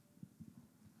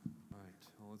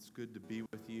Well, it's good to be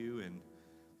with you and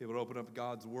be able to open up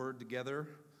God's Word together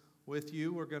with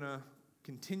you. We're going to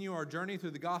continue our journey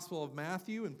through the Gospel of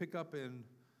Matthew and pick up in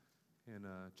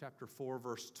chapter 4,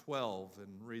 verse 12,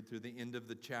 and read through the end of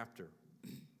the chapter.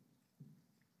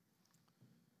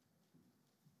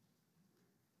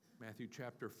 Matthew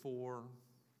chapter 4, and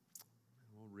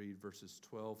we'll read verses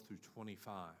 12 through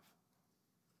 25.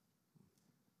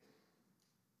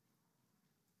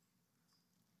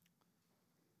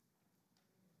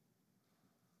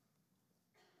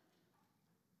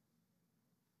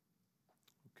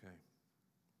 Okay.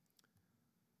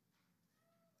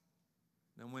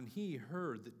 Now when he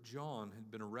heard that John had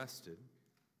been arrested,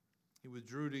 he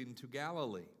withdrew into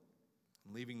Galilee.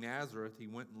 And leaving Nazareth, he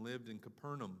went and lived in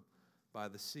Capernaum by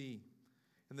the sea,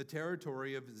 in the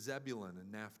territory of Zebulun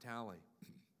and Naphtali,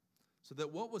 so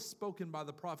that what was spoken by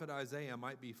the prophet Isaiah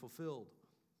might be fulfilled.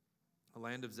 The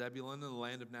land of Zebulun and the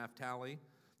land of Naphtali,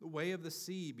 the way of the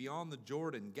sea beyond the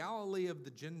Jordan, Galilee of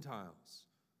the Gentiles.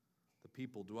 The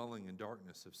people dwelling in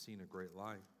darkness have seen a great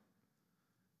light.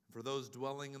 For those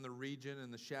dwelling in the region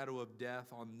and the shadow of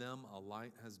death, on them a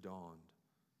light has dawned.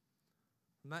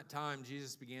 From that time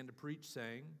Jesus began to preach,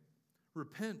 saying,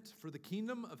 "Repent, for the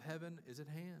kingdom of heaven is at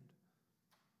hand."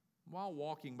 While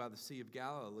walking by the Sea of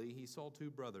Galilee, he saw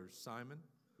two brothers, Simon,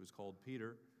 who was called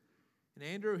Peter, and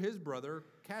Andrew his brother,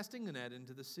 casting a net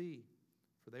into the sea,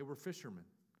 for they were fishermen.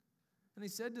 And he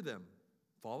said to them,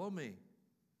 "Follow me,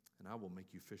 and I will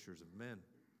make you fishers of men."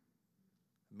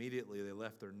 Immediately they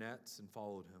left their nets and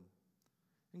followed him.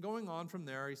 And going on from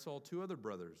there, he saw two other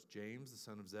brothers, James the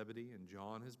son of Zebedee and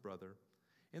John his brother,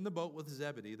 in the boat with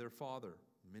Zebedee their father,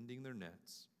 mending their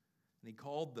nets. And he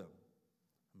called them.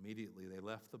 Immediately they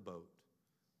left the boat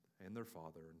and their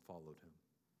father and followed him.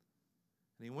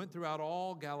 And he went throughout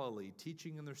all Galilee,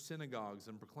 teaching in their synagogues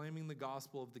and proclaiming the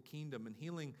gospel of the kingdom and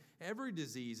healing every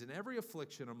disease and every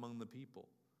affliction among the people.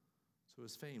 So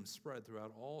his fame spread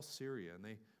throughout all Syria, and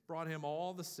they brought him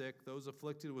all the sick, those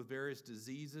afflicted with various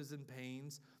diseases and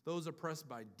pains, those oppressed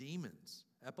by demons,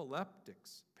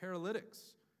 epileptics,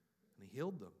 paralytics, and he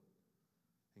healed them.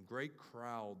 And great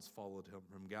crowds followed him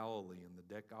from Galilee and the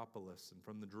Decapolis, and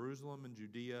from the Jerusalem and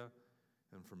Judea,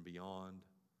 and from beyond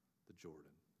the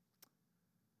Jordan.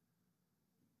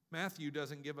 Matthew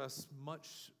doesn't give us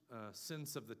much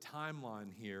sense of the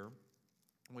timeline here.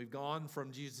 We've gone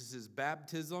from Jesus'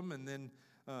 baptism, and then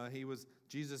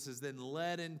Jesus is then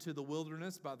led into the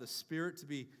wilderness by the Spirit to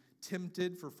be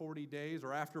tempted for 40 days,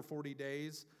 or after 40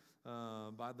 days,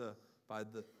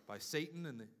 by Satan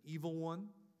and the evil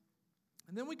one.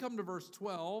 And then we come to verse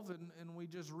 12, and we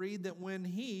just read that when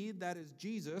he, that is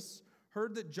Jesus,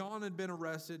 heard that John had been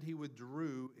arrested, he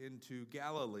withdrew into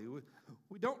Galilee.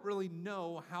 We don't really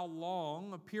know how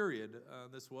long a period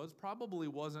this was. Probably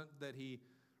wasn't that he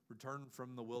returned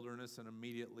from the wilderness and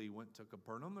immediately went to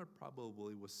Capernaum. There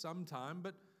probably was some time,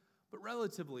 but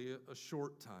relatively a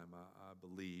short time, I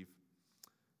believe.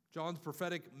 John's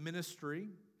prophetic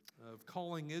ministry of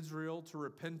calling Israel to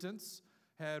repentance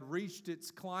had reached its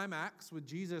climax with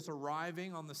Jesus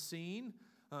arriving on the scene.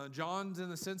 John, in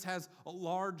a sense, has a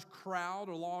large crowd,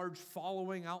 a large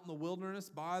following out in the wilderness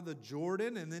by the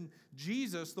Jordan, and then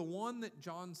Jesus, the one that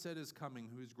John said is coming,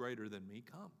 who is greater than me,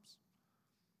 comes.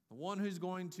 The one who's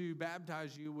going to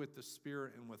baptize you with the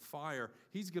Spirit and with fire,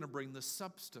 he's going to bring the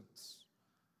substance.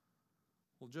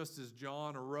 Well, just as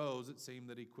John arose, it seemed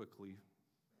that he quickly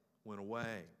went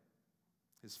away.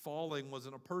 His falling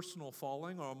wasn't a personal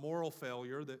falling or a moral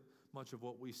failure that much of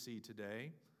what we see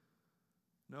today.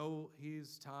 No,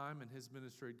 his time and his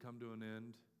ministry had come to an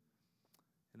end.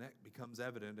 And that becomes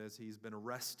evident as he's been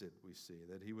arrested, we see,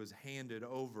 that he was handed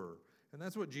over. And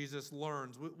that's what Jesus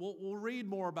learns. We'll read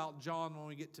more about John when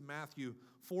we get to Matthew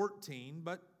 14,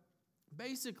 but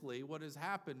basically what has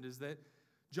happened is that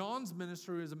John's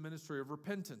ministry is a ministry of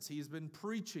repentance. He's been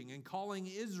preaching and calling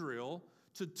Israel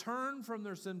to turn from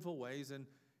their sinful ways and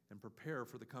prepare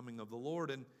for the coming of the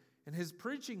Lord. And his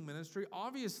preaching ministry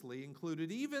obviously included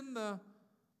even the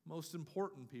most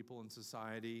important people in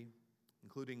society,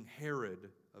 including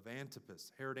Herod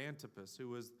Antipas, who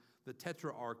was the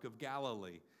tetrarch of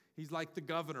Galilee. He's like the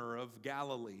governor of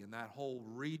Galilee in that whole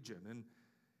region.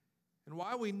 And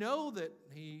why we know that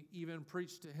he even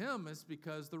preached to him is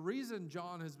because the reason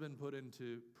John has been put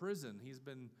into prison, he's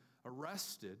been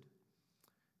arrested,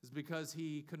 is because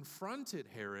he confronted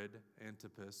Herod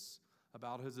Antipas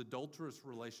about his adulterous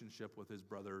relationship with his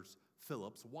brother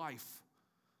Philip's wife.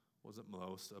 Wasn't the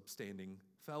most upstanding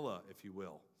fella, if you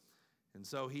will. And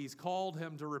so he's called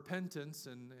him to repentance,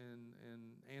 and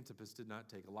Antipas did not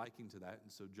take a liking to that,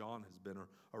 and so John has been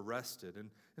arrested.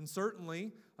 And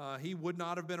certainly, he would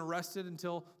not have been arrested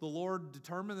until the Lord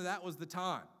determined that was the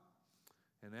time.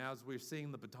 And as we're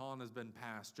seeing, the baton has been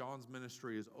passed. John's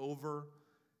ministry is over,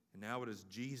 and now it is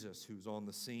Jesus who's on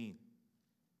the scene.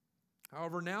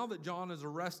 However, now that John is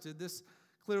arrested, this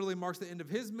clearly marks the end of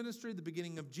his ministry, the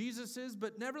beginning of Jesus's.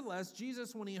 But nevertheless,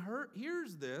 Jesus, when he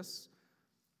hears this,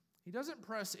 he doesn't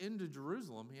press into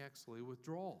Jerusalem. He actually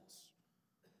withdraws.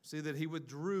 See that he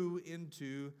withdrew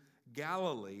into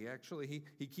Galilee. Actually,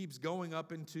 he keeps going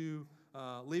up into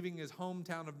leaving his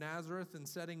hometown of Nazareth and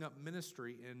setting up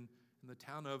ministry in the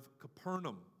town of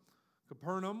Capernaum.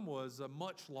 Capernaum was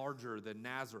much larger than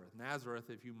Nazareth. Nazareth,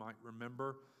 if you might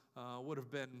remember, would have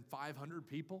been 500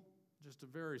 people, just a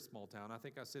very small town. I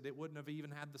think I said it wouldn't have even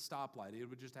had the stoplight. It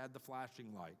would just had the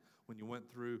flashing light when you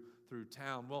went through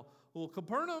town. Well,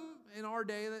 Capernaum in our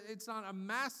day, it's not a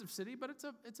massive city, but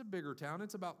it's a bigger town.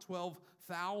 It's about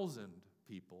 12,000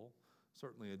 people,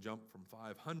 certainly a jump from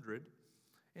 500.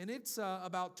 And it's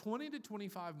about 20 to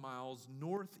 25 miles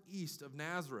northeast of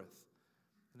Nazareth.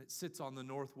 And it sits on the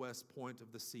northwest point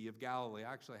of the Sea of Galilee.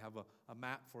 I actually have a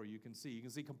map for you. You can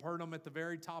see Capernaum at the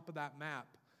very top of that map.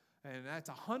 And that's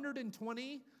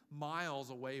 120 miles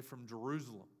away from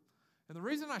Jerusalem. And the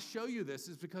reason I show you this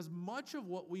is because much of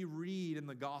what we read in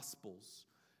the Gospels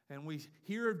and we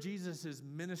hear of Jesus'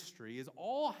 ministry is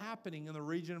all happening in the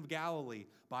region of Galilee,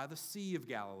 by the Sea of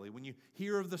Galilee. When you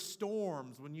hear of the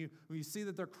storms, when you see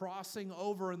that they're crossing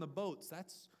over in the boats,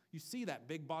 you see that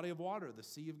big body of water, the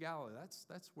Sea of Galilee.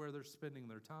 That's where they're spending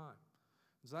their time.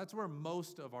 So that's where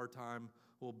most of our time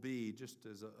will be, just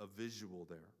as a visual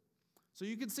there. So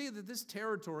you can see that this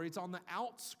territory, it's on the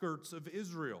outskirts of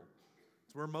Israel.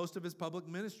 It's where most of his public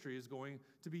ministry is going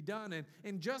to be done.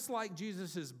 And just like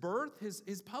Jesus' birth,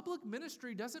 his public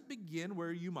ministry doesn't begin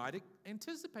where you might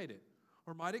anticipate it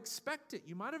or might expect it.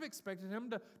 You might have expected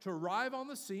him to arrive on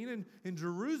the scene in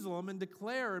Jerusalem and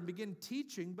declare and begin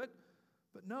teaching, but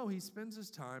no, he spends his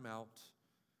time out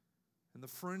in the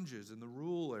fringes, in the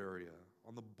rural area,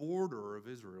 on the border of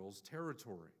Israel's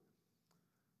territory.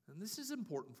 And this is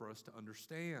important for us to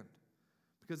understand,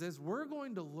 because as we're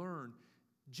going to learn,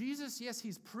 Jesus, yes,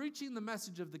 he's preaching the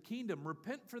message of the kingdom.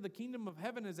 Repent, for the kingdom of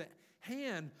heaven is at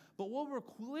hand. But what we're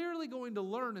clearly going to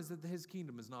learn is that his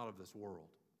kingdom is not of this world.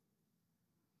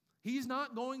 He's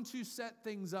not going to set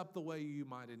things up the way you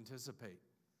might anticipate.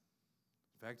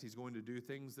 In fact, he's going to do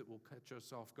things that will catch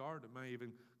us off guard. It may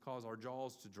even cause our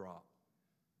jaws to drop.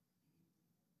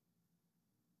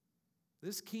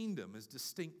 This kingdom is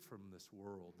distinct from this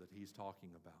world that he's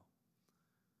talking about.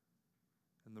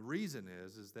 And the reason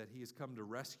is that he has come to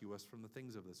rescue us from the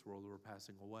things of this world that are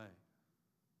passing away.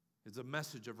 It's a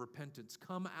message of repentance.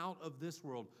 Come out of this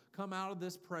world. Come out of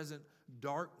this present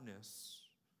darkness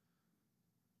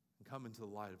and come into the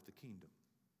light of the kingdom.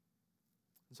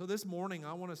 And so this morning,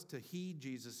 I want us to heed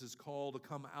Jesus' call to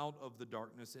come out of the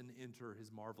darkness and enter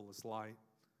his marvelous light.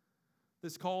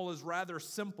 This call is rather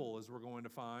simple, as we're going to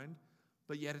find,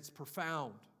 but yet it's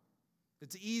profound.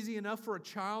 It's easy enough for a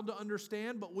child to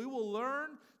understand, but we will learn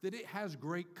that it has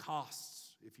great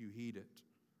costs if you heed it.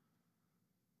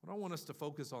 What I want us to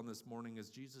focus on this morning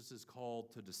is Jesus' call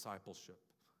to discipleship,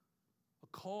 a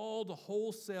call to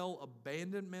wholesale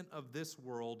abandonment of this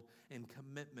world and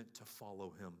commitment to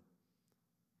follow him.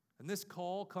 And this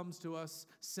call comes to us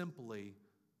simply,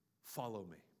 follow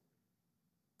me.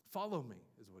 Follow me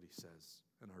is what he says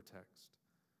in our text.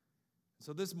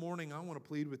 So this morning, I want to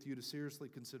plead with you to seriously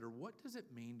consider, what does it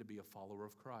mean to be a follower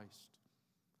of Christ?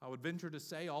 I would venture to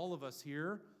say all of us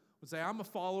here would say, I'm a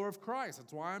follower of Christ.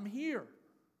 That's why I'm here.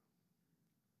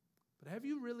 But have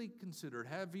you really considered,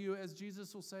 have you, as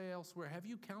Jesus will say elsewhere, have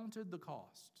you counted the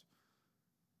cost?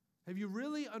 Have you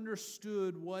really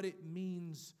understood what it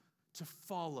means to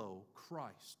follow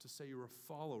Christ, to say you're a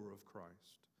follower of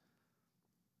Christ?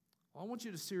 Well, I want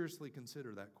you to seriously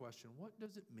consider that question. What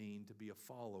does it mean to be a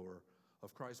follower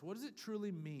of Christ? What does it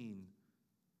truly mean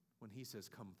when he says,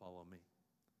 come follow me?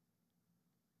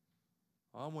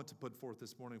 I want to put forth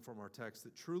this morning from our text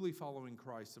that truly following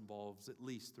Christ involves at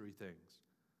least three things.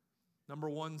 Number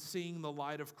one, seeing the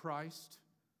light of Christ.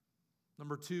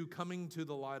 Number two, coming to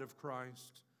the light of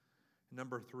Christ. And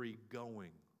number three,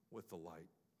 going with the light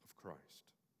of Christ.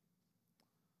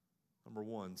 Number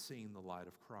one, seeing the light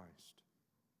of Christ.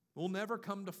 We'll never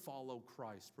come to follow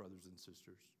Christ, brothers and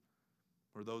sisters.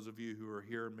 Or those of you who are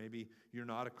here, maybe you're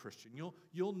not a Christian.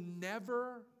 You'll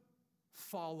never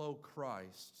follow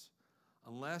Christ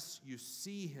unless you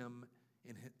see him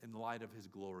in light of his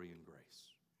glory and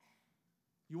grace.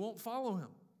 You won't follow him,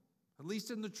 at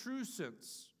least in the true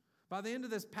sense, By the end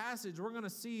of this passage, we're going to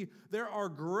see there are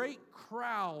great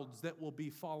crowds that will be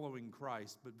following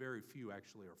Christ, but very few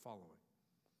actually are following.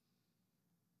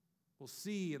 We'll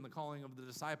see in the calling of the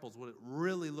disciples what it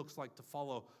really looks like to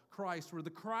follow Christ, where the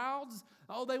crowds,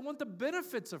 they want the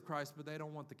benefits of Christ, but they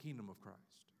don't want the kingdom of Christ.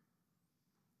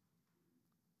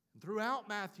 And throughout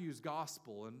Matthew's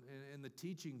gospel and the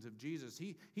teachings of Jesus,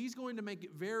 he's going to make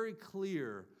it very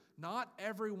clear, not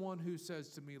everyone who says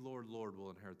to me, Lord, Lord, will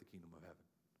inherit the kingdom of heaven.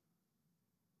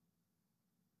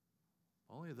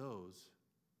 Only those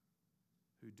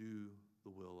who do the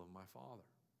will of my Father.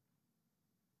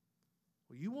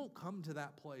 Well, you won't come to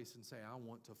that place and say, I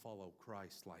want to follow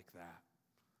Christ like that.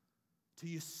 Till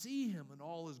you see him in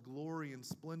all his glory and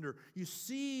splendor. You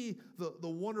see the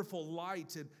wonderful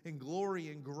light and glory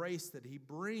and grace that he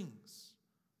brings.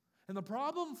 And the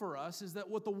problem for us is that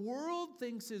what the world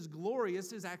thinks is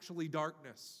glorious is actually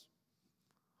darkness.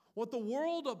 What the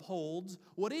world upholds,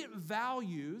 what it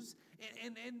values,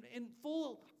 and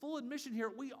full admission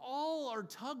here, we all are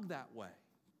tugged that way.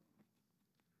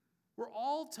 We're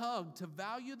all tugged to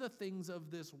value the things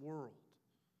of this world.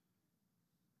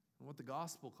 And what the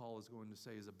gospel call is going to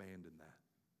say is abandon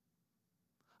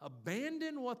that.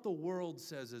 Abandon what the world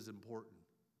says is important.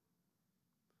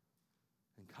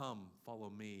 And come,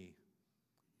 follow me,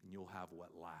 and you'll have what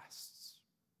lasts.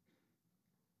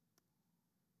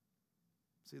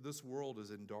 See, this world is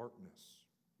in darkness.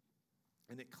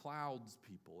 And it clouds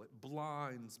people. It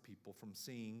blinds people from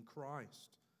seeing Christ.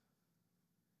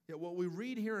 Yet what we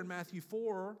read here in Matthew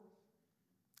 4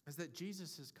 is that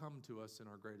Jesus has come to us in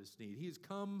our greatest need. He has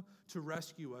come to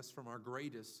rescue us from our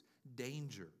greatest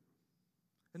danger.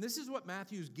 And this is what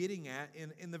Matthew's getting at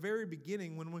in the very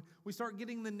beginning when we start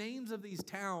getting the names of these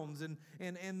towns and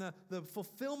the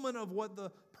fulfillment of what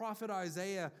the prophet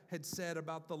Isaiah had said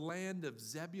about the land of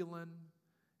Zebulun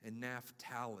and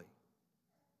Naphtali.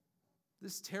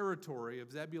 This territory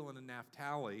of Zebulun and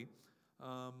Naphtali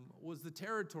was the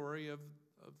territory of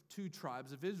two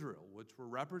tribes of Israel, which were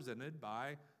represented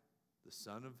by the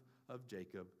son of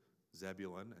Jacob,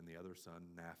 Zebulun, and the other son,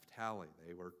 Naphtali.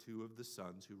 They were two of the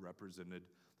sons who represented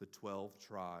the 12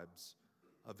 tribes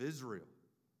of Israel.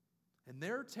 And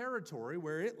their territory,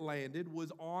 where it landed,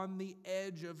 was on the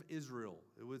edge of Israel.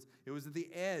 It was at the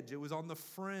edge. It was on the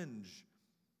fringe.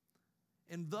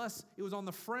 And thus, it was on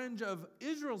the fringe of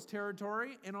Israel's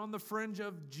territory and on the fringe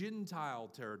of Gentile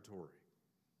territory.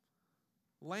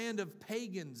 Land of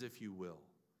pagans, if you will.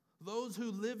 Those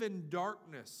who live in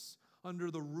darkness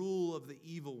under the rule of the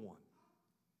evil one.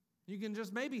 You can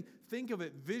just maybe think of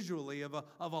it visually of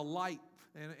a light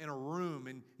in a room,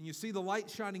 and you see the light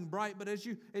shining bright, but as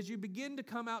you begin to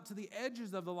come out to the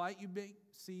edges of the light, you may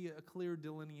see a clear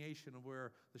delineation of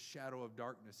where the shadow of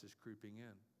darkness is creeping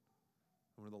in,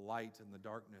 where the light and the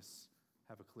darkness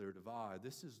have a clear divide.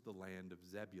 This is the land of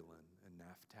Zebulun and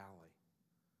Naphtali.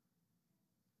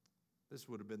 This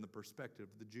would have been the perspective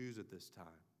of the Jews at this time.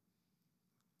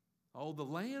 Oh, the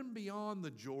land beyond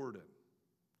the Jordan,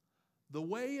 the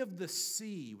way of the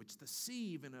sea, which the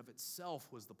sea even of itself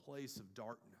was the place of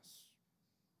darkness.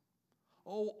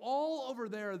 Oh, all over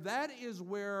there, that is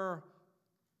where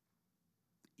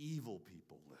evil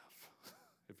people live,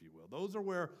 if you will. Those are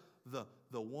where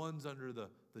the ones under the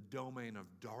domain of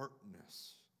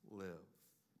darkness live.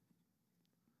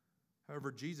 However,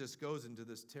 Jesus goes into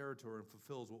this territory and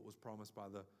fulfills what was promised by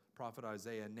the prophet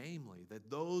Isaiah, namely, that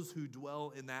those who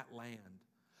dwell in that land,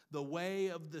 the way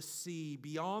of the sea,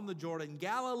 beyond the Jordan,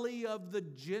 Galilee of the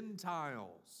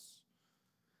Gentiles,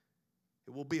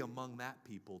 it will be among that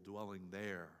people dwelling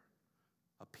there,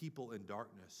 a people in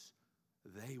darkness.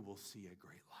 They will see a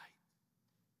great light.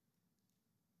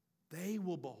 They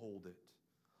will behold it.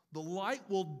 The light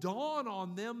will dawn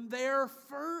on them there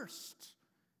first,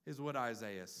 is what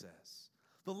Isaiah says.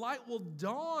 The light will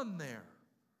dawn there,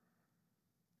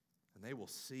 and they will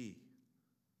see,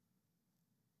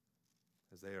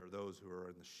 as they are those who are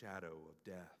in the shadow of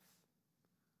death.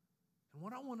 And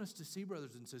what I want us to see,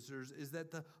 brothers and sisters, is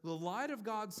that the light of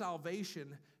God's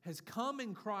salvation has come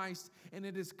in Christ, and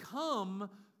it has come,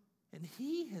 and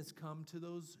He has come to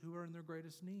those who are in their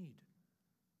greatest need.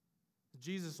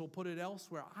 Jesus will put it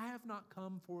elsewhere. I have not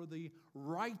come for the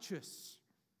righteous,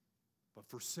 but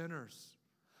for sinners.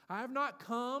 I have not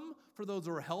come for those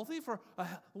who are healthy, for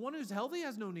one who's healthy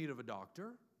has no need of a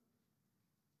doctor.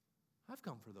 I've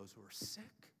come for those who are sick.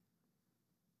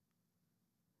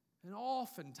 And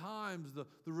oftentimes, the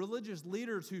religious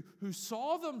leaders who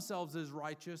saw themselves as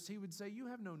righteous, he would say, you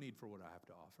have no need for what I have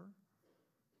to offer.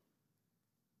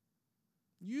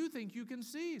 You think you can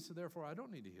see, so therefore I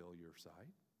don't need to heal your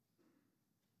sight.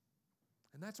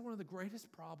 And that's one of the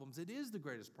greatest problems. It is the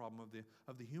greatest problem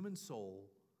of the human soul,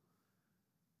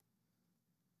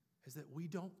 is that we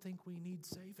don't think we need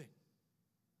saving.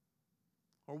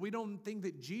 Or we don't think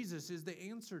that Jesus is the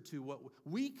answer to what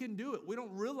we can do it. We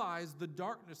don't realize the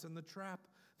darkness and the trap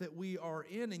that we are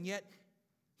in, and yet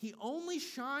He only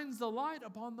shines the light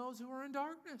upon those who are in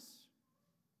darkness.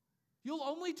 You'll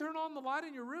only turn on the light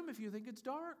in your room if you think it's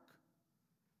dark.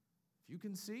 If you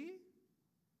can see,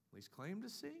 at least claim to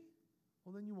see,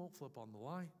 well, then you won't flip on the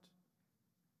light.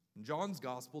 In John's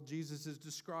gospel, Jesus is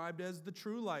described as the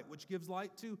true light, which gives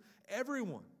light to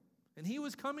everyone. And He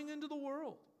was coming into the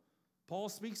world. Paul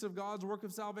speaks of God's work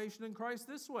of salvation in Christ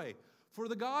this way: for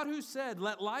the God who said,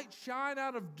 "Let light shine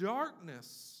out of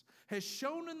darkness," has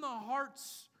shone in our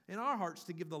hearts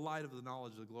to give the light of the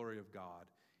knowledge of the glory of God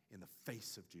in the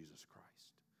face of Jesus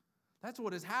Christ. That's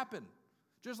what has happened.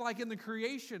 Just like in the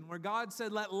creation where God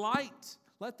said,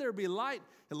 let there be light.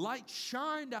 The light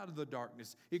shined out of the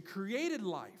darkness. It created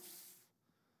life.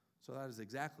 So that is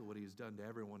exactly what He has done to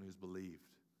everyone who's believed.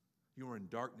 You were in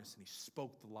darkness and He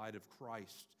spoke the light of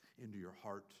Christ into your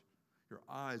heart. Your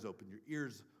eyes opened, your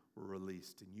ears were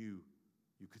released, and you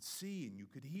could see and you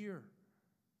could hear.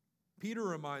 Peter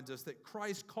reminds us that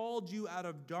Christ called you out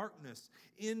of darkness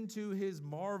into His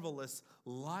marvelous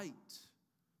light.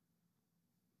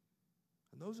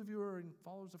 And those of you who are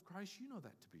followers of Christ, you know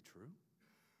that to be true.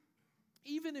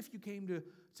 Even if you came to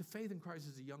faith in Christ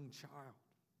as a young child,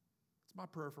 it's my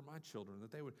prayer for my children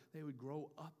that they would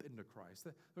grow up into Christ.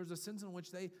 There's a sense in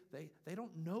which they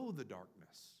don't know the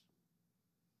darkness,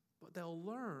 but they'll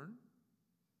learn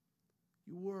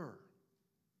you were.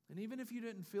 And even if you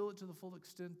didn't feel it to the full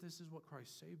extent, this is what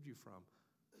Christ saved you from.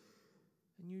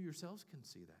 And you yourselves can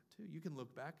see that too. You can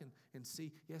look back and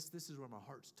see, yes, this is where my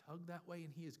heart's tugged that way,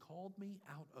 and He has called me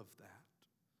out of that.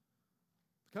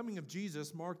 The coming of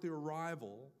Jesus marked the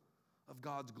arrival of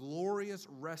God's glorious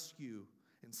rescue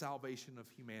and salvation of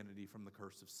humanity from the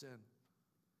curse of sin.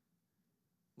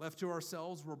 Left to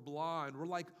ourselves, we're blind. We're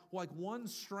like one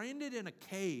stranded in a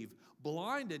cave,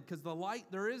 blinded because the light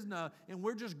there is none, and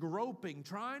we're just groping,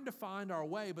 trying to find our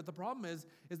way. But the problem is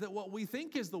that what we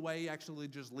think is the way actually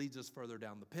just leads us further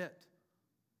down the pit.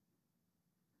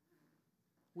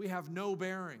 We have no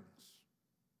bearings.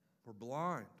 We're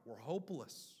blind. We're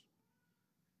hopeless.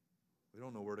 We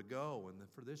don't know where to go. And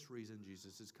for this reason,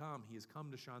 Jesus has come. He has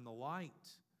come to shine the light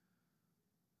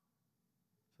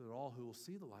so that all who will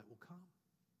see the light will come.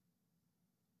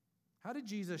 How did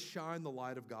Jesus shine the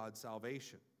light of God's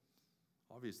salvation?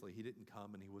 Obviously, He didn't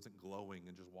come and He wasn't glowing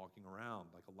and just walking around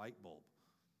like a light bulb.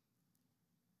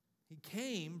 He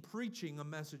came preaching a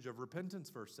message of repentance,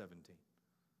 verse 17.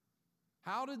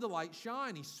 How did the light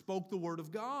shine? He spoke the word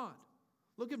of God.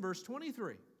 Look at verse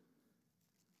 23.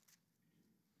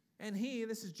 And He,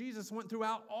 this is Jesus, went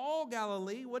throughout all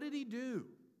Galilee. What did He do?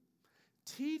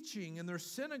 Teaching in their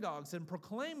synagogues and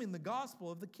proclaiming the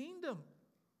gospel of the kingdom.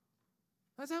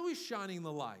 That's how He's shining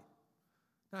the light.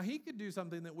 Now, He could do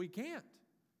something that we can't.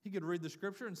 He could read the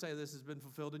scripture and say, this has been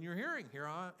fulfilled in your hearing. Here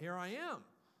I am.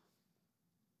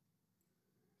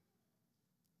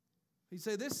 He'd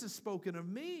say, this is spoken of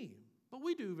me. But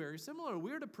we do very similar.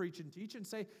 We're to preach and teach and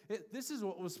say, this is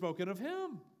what was spoken of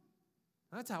Him.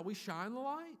 That's how we shine the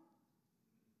light.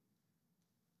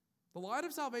 The light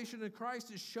of salvation in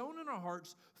Christ is shown in our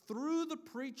hearts through the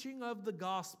preaching of the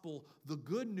gospel, the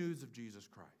good news of Jesus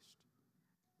Christ.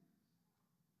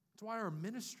 That's why our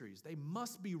ministries, they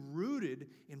must be rooted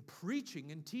in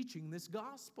preaching and teaching this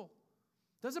gospel.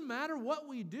 Doesn't matter what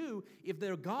we do, if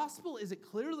the gospel isn't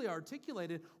clearly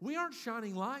articulated, we aren't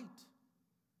shining light.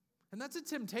 And that's a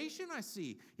temptation I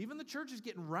see. Even the church is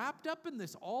getting wrapped up in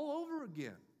this all over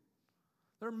again.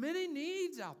 There are many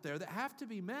needs out there that have to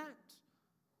be met.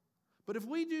 But if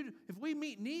we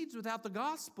meet needs without the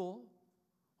gospel,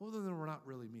 well, then we're not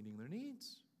really meeting their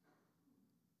needs.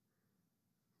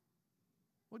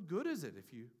 What good is it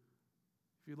if you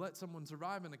let someone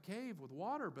survive in a cave with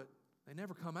water, but they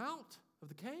never come out of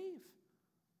the cave?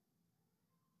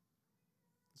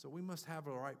 So we must have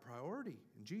the right priority.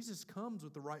 And Jesus comes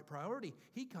with the right priority.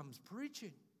 He comes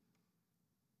preaching.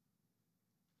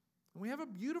 And we have a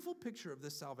beautiful picture of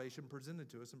this salvation presented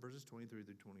to us in verses 23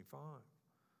 through 25.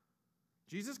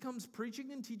 Jesus comes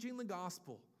preaching and teaching the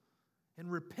gospel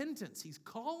and repentance. He's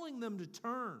calling them to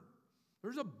turn.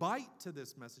 There's a bite to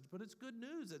this message, but it's good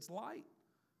news. It's light.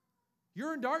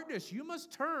 You're in darkness. You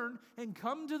must turn and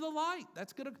come to the light.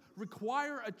 That's going to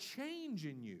require a change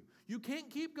in you. You can't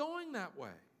keep going that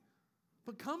way.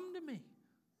 But come to me.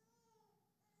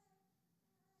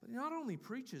 But he not only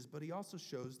preaches, but he also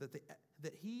shows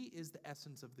that he is the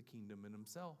essence of the kingdom in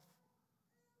himself.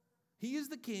 He is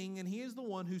the king, and he is the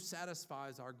one who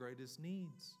satisfies our greatest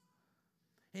needs.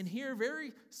 And here,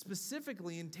 very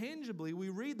specifically and tangibly, we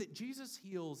read that Jesus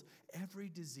heals every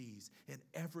disease and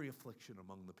every affliction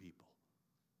among the people.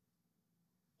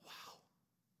 Wow.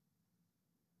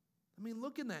 I mean,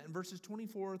 look in that in verses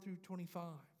 24 through 25.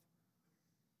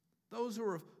 Those who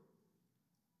are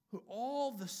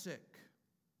all the sick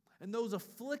and those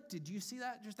afflicted, do you see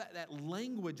that? Just that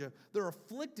language. They're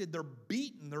afflicted, they're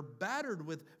beaten, they're battered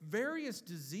with various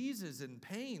diseases and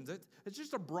pains. It's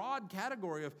just a broad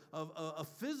category of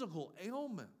physical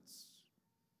ailments.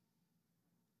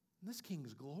 And this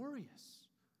king's glorious.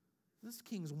 This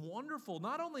king's wonderful.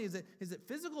 Not only is it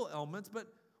physical ailments, but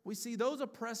we see those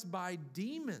oppressed by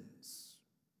demons.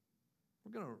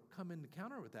 We're going to come into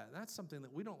counter with that. That's something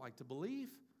that we don't like to believe.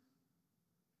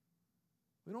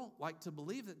 We don't like to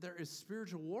believe that there is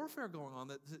spiritual warfare going on,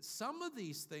 that some of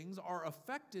these things are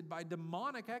affected by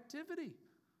demonic activity.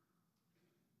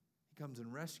 He comes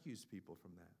and rescues people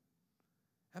from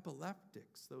that.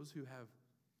 Epileptics, those who have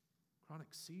chronic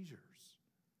seizures.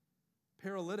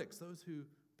 Paralytics, those who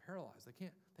are paralyzed.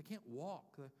 They can't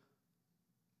walk. And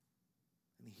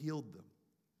he healed them.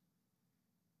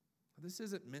 This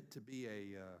isn't meant to be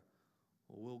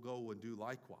we'll go and do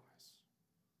likewise.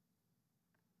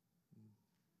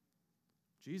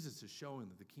 Jesus is showing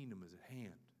that the kingdom is at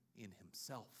hand in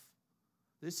himself.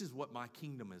 This is what my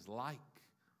kingdom is like.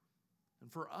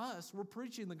 And for us, we're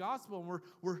preaching the gospel and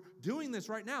we're doing this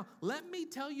right now. Let me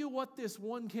tell you what this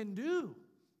one can do.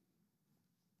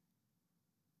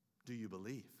 Do you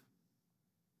believe?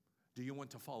 Do you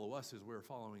want to follow us as we're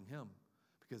following him?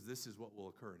 Because this is what will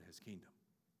occur in his kingdom.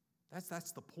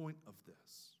 That's the point of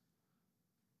this.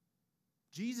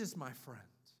 Jesus, my friends,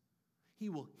 he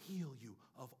will heal you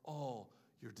of all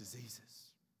your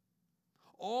diseases.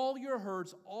 All your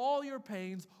hurts, all your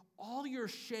pains, all your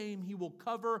shame, he will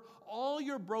cover. All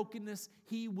your brokenness,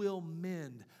 he will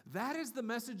mend. That is the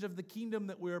message of the kingdom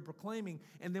that we are proclaiming.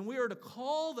 And then we are to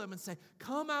call them and say,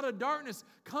 come out of darkness,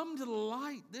 come to the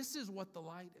light. This is what the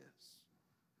light is.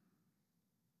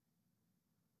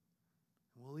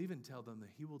 And we'll even tell them that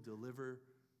he will deliver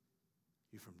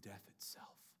you from death itself.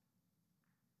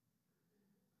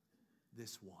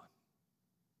 This one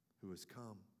who has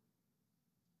come.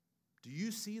 Do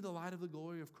you see the light of the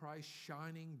glory of Christ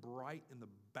shining bright in the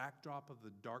backdrop of the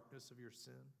darkness of your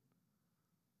sin?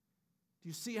 Do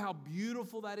you see how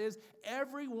beautiful that is?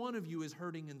 Every one of you is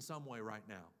hurting in some way right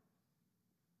now.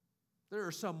 There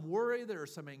is some worry, there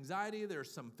is some anxiety, there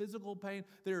is some physical pain,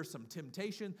 there is some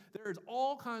temptation, there is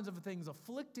all kinds of things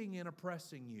afflicting and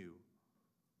oppressing you.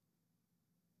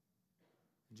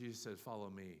 And Jesus says, follow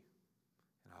me,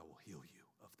 and I will heal you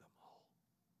of them all.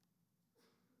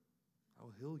 I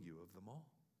will heal you of them all.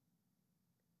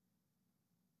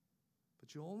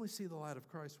 But you'll only see the light of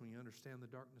Christ when you understand the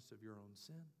darkness of your own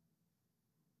sin.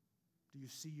 Do you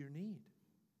see your need?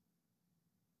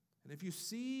 And if you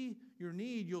see your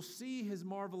need, you'll see his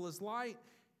marvelous light.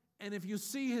 And if you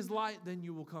see his light, then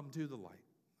you will come to the light.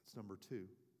 That's number 2.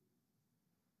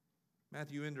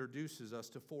 Matthew introduces us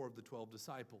to 4 of the 12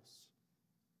 disciples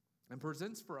and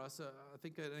presents for us, I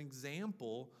think, an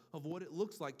example of what it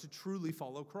looks like to truly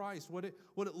follow Christ, what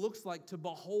it looks like to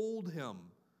behold him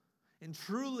and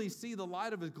truly see the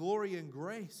light of his glory and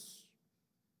grace.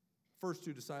 First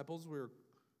 2 disciples who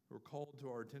were called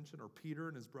to our attention are Peter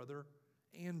and his brother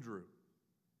Andrew.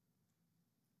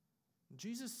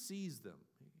 Jesus sees them.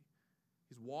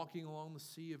 He's walking along the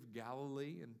Sea of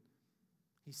Galilee, and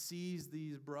he sees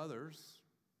these brothers.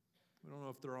 We don't know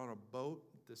if they're on a boat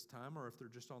at this time or if they're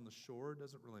just on the shore. It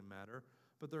doesn't really matter.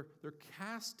 But they're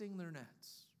casting their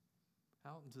nets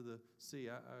out into the sea.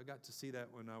 I got to see that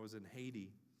when I was in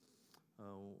Haiti.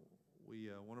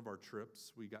 One of our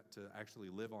trips, we got to actually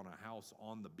live on a house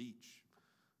on the beach.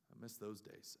 I miss those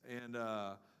days. And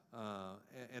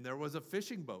there was a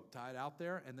fishing boat tied out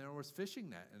there, and there was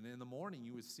fishing net. And in the morning,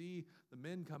 you would see the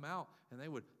men come out, and they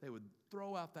would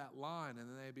throw out that line, and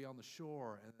then they'd be on the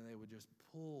shore, and then they would just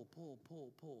pull,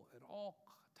 and all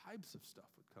types of stuff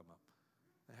would come up.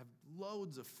 They have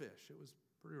loads of fish. It was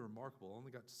pretty remarkable. I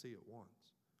only got to see it once.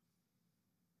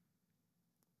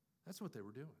 That's what they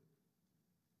were doing.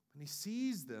 And he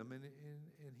sees them, and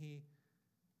he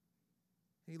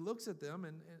looks at them,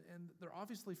 and they're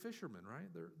obviously fishermen, right?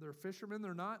 They're fishermen.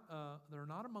 They're not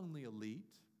among the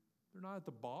elite. They're not at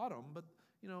the bottom. But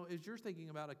as you're thinking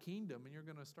about a kingdom and you're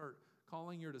going to start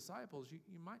calling your disciples,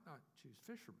 you might not choose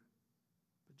fishermen,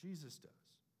 but Jesus does.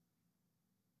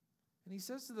 And he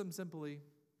says to them simply,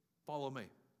 "Follow me,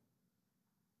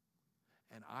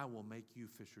 and I will make you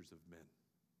fishers of men."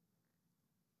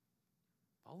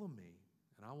 Follow me,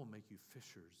 and I will make you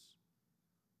fishers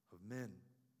of men.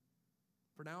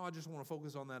 For now, I just want to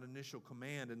focus on that initial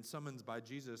command and summons by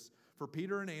Jesus for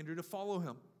Peter and Andrew to follow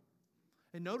him.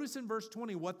 And notice in verse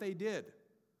 20 what they did.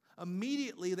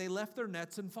 Immediately, they left their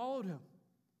nets and followed him.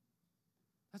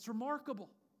 That's remarkable.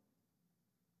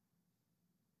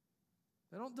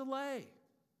 They don't delay.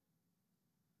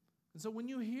 And so when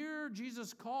you hear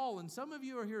Jesus call, and some of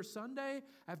you are here Sunday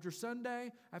after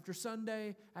Sunday after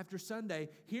Sunday after Sunday,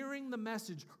 hearing the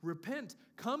message, repent,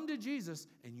 come to Jesus,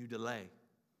 and you delay.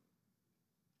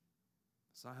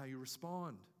 That's not how you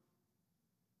respond.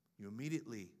 You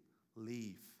immediately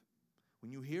leave.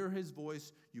 When you hear his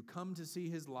voice, you come to see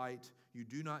his light, you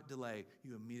do not delay,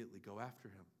 you immediately go after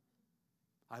him.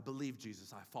 I believe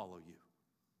Jesus, I follow you.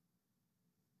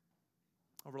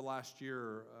 Over the last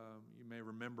year, you may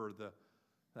remember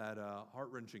that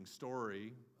heart-wrenching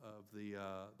story of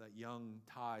that young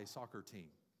Thai soccer team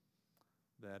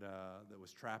that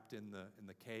was trapped in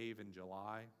the cave in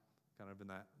July, kind of in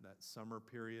that summer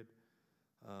period.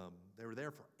 They were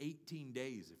there for 18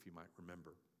 days, if you might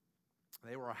remember.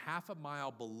 They were a half a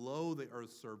mile below the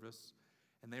Earth's surface,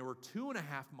 and they were 2.5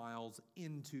 miles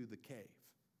into the cave.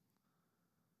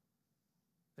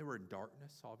 They were in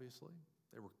darkness, obviously.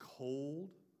 They were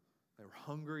cold. They were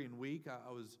hungry and weak.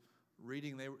 I was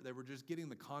reading, they were just getting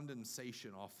the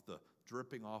condensation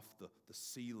dripping off the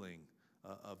ceiling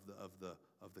of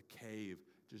the cave,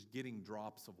 just getting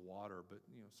drops of water. But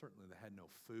certainly they had no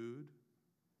food.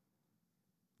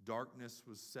 Darkness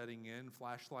was setting in.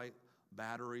 Flashlight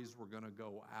batteries were going to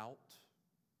go out.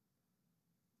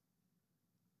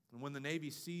 And when the Navy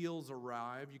SEALs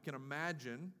arrived, you can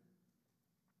imagine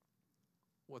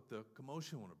what the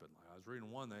commotion would have been like. I was reading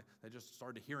one, they just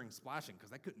started hearing splashing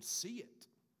because they couldn't see it.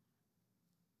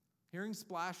 Hearing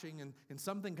splashing and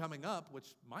something coming up,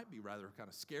 which might be rather kind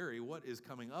of scary. What is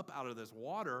coming up out of this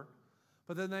water?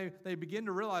 But then they begin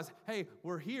to realize, hey,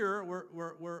 we're here,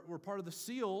 we're part of the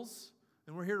SEALs,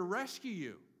 and we're here to rescue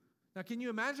you. Now, can you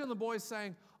imagine the boys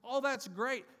saying, oh, that's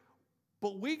great,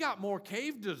 but we got more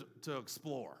cave to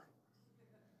explore.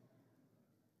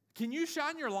 Can you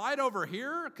shine your light over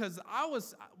here? Because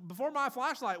before my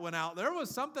flashlight went out, there was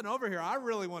something over here I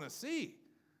really want to see.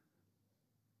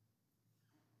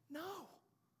 No.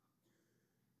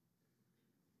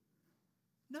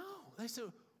 They said,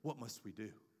 what must we do?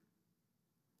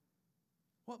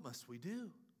 What must we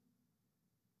do?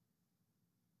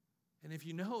 And if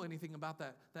you know anything about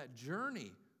that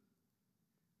journey,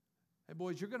 hey,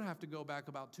 boys, you're going to have to go back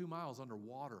about 2 miles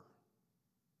underwater.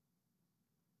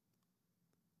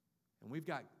 And we've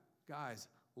got guys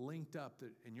linked up,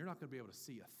 and you're not going to be able to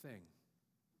see a thing.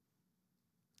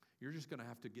 You're just going to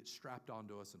have to get strapped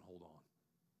onto us and hold on.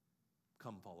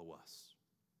 Come follow us.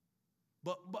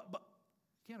 But,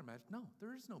 you can't imagine. No,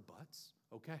 there is no buts.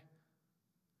 Okay.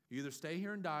 You either stay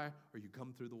here and die, or you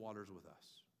come through the waters with us.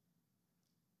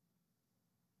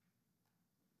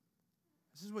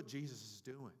 This is what Jesus is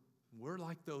doing. We're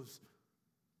like those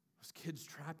kids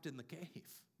trapped in the cave. And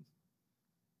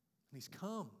he's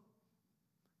come.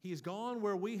 He has gone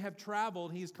where we have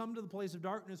traveled. He has come to the place of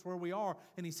darkness where we are.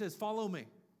 And he says, follow me,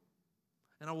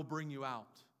 and I will bring you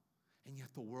out. And yet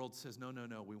the world says, no,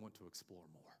 we want to explore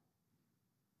more.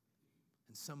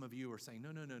 And some of you are saying,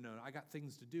 no, I got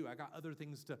things to do. I got other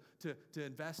things to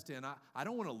invest in. I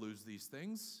don't want to lose these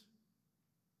things.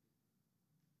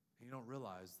 And you don't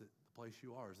realize that the place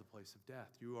you are is the place of death.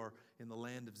 You are in the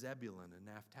land of Zebulun and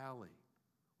Naphtali,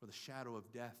 where the shadow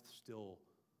of death still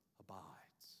abides.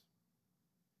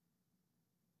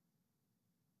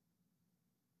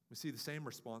 We see the same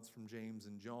response from James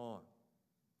and John,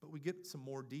 but we get some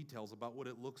more details about what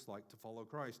it looks like to follow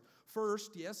Christ.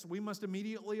 First, yes, we must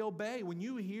immediately obey. When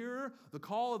you hear the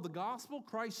call of the gospel,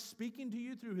 Christ speaking to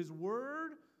you through his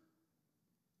word,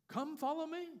 come follow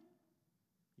me.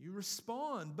 You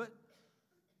respond, but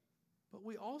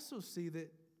we also see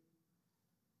that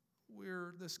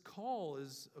this call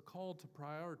is a call to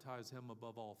prioritize him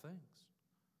above all things,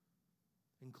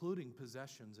 including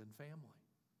possessions and family.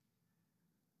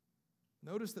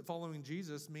 Notice that following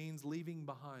Jesus means leaving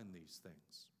behind these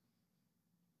things.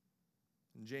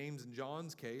 In James and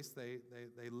John's case, they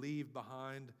leave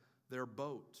behind their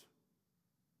boat,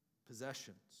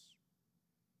 possessions.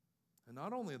 And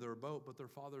not only their boat, but their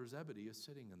father Zebedee is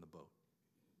sitting in the boat.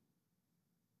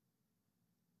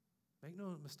 Make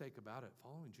no mistake about it,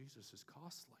 following Jesus is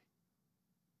costly.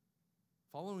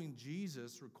 Following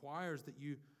Jesus requires that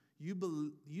you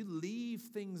leave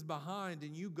things behind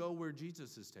and you go where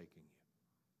Jesus is taking you.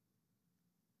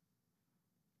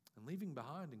 And leaving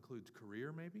behind includes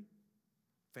career, maybe,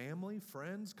 family,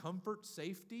 friends, comfort,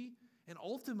 safety, and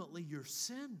ultimately your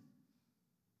sin.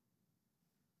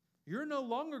 You're no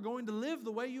longer going to live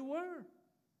the way you were.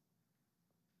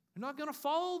 You're not going to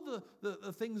follow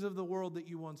the things of the world that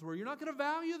you once were. You're not going to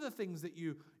value the things that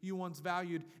you once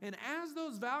valued. And as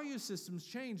those value systems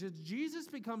change, as Jesus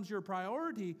becomes your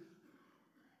priority,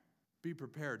 be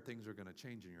prepared. Things are going to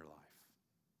change in your life.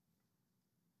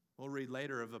 We'll read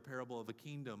later of a parable of a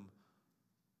kingdom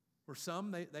where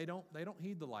some, they don't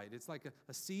heed the light. It's like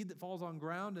a seed that falls on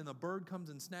ground and a bird comes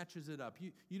and snatches it up.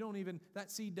 You don't even,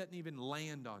 that seed doesn't even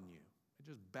land on you. It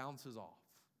just bounces off.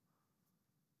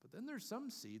 But then there's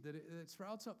some seed that it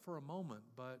sprouts up for a moment,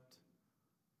 but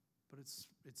it's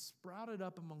sprouted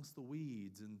up amongst the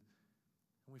weeds. And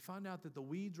we find out that the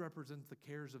weeds represent the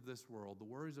cares of this world, the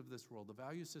worries of this world, the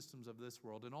value systems of this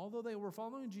world. And although they were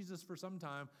following Jesus for some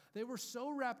time, they were so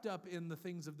wrapped up in the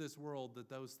things of this world that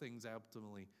those things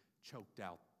ultimately choked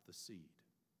out the seed.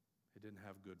 It didn't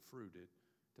have good fruit. It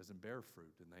doesn't bear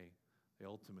fruit, and they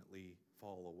ultimately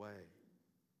fall away.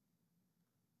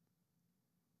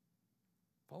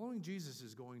 Following Jesus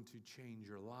is going to change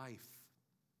your life.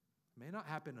 It may not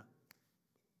happen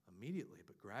immediately,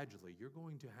 but gradually. You're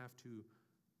going to have to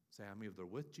say, I'm either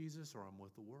with Jesus or I'm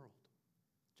with the world.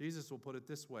 Jesus will put it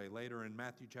this way later in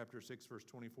Matthew chapter 6, verse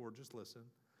 24. Just listen.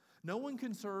 No one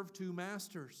can serve two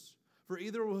masters, for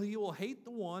either he will hate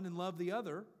the one and love the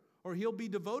other, or he'll be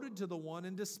devoted to the one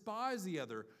and despise the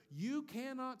other. You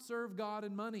cannot serve God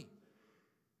and money.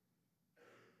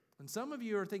 And some of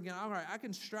you are thinking, all right, I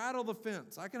can straddle the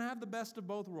fence. I can have the best of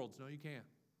both worlds. No, you can't.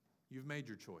 You've made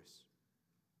your choice.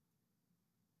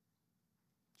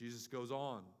 Jesus goes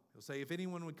on. He'll say, if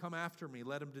anyone would come after me,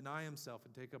 let him deny himself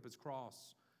and take up his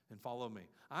cross and follow me.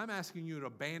 I'm asking you to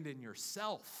abandon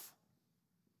yourself.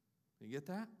 You get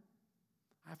that?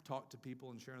 I've talked to people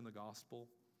and sharing the gospel.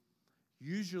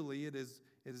 Usually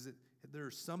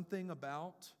there's something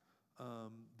about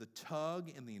the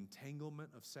tug and the entanglement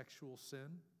of sexual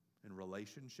sin and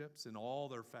relationships in all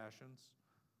their fashions.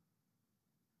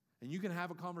 And you can have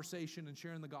a conversation and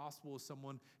sharing the gospel with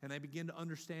someone, and they begin to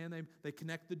understand. They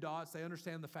connect the dots. They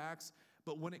understand the facts.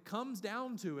 But when it comes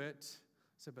down to it,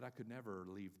 say, but I could never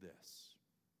leave this.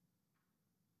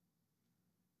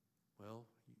 Well,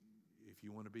 if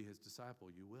you want to be his disciple,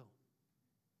 you will.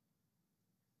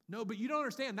 No, but you don't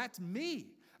understand. That's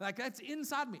me. Like, that's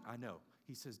inside me. I know.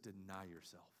 He says, deny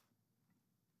yourself.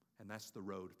 And that's the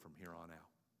road from here on out.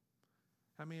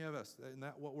 How many of us, isn't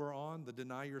that what we're on, the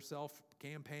deny yourself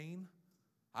campaign?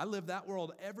 I live that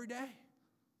world every day.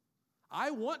 I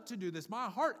want to do this. My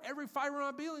heart, every fiber in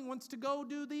my being wants to go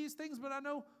do these things, but I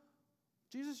know,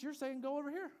 Jesus, you're saying go over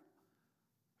here.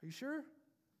 Are you sure?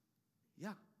 Yeah.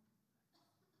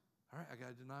 All right, I got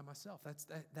to deny myself.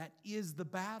 That is the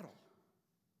battle.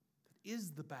 That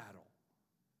is the battle.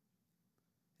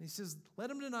 And he says, let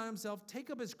him deny himself,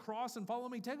 take up his cross and follow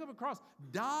me. Take up a cross.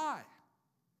 Die.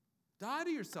 Die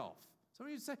to yourself. Some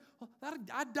of you say, well,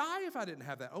 I'd die if I didn't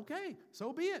have that. Okay,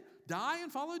 so be it. Die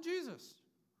and follow Jesus.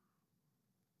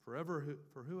 For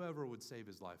whoever would save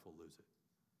his life will lose it.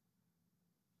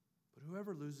 But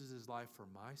whoever loses his life for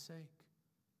my sake,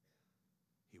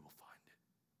 he will find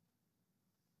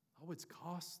it. Oh, it's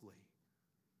costly,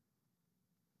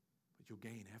 but you'll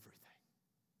gain everything.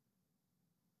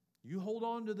 You hold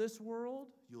on to this world,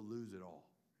 you'll lose it all,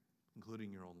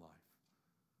 including your own life.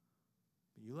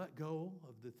 But you let go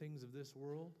of the things of this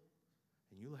world,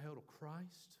 and you hold to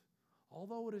Christ,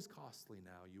 although it is costly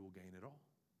now, you will gain it all.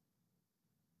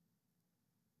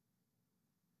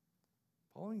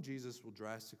 Following Jesus will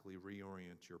drastically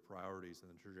reorient your priorities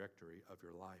and the trajectory of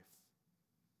your life.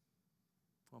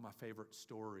 One of my favorite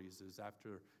stories is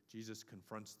after Jesus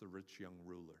confronts the rich young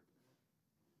ruler.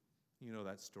 You know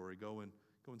that story. Go and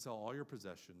sell all your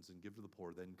possessions and give to the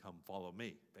poor, then come follow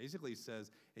me. Basically he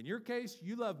says, in your case,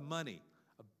 you love money.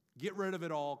 Get rid of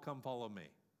it all, come follow me.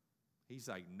 He's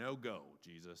like, no go,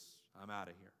 Jesus. I'm out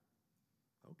of here.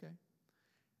 Okay.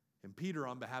 And Peter,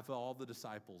 on behalf of all the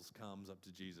disciples, comes up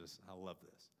to Jesus. I love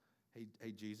this.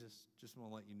 Hey, Jesus, just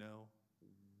want to let you know,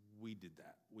 we did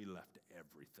that. We left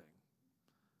everything.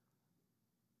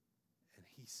 And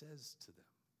he says to them,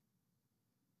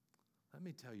 let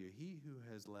me tell you, he who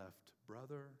has left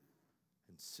brother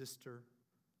and sister,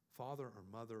 father or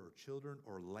mother or children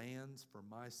or lands for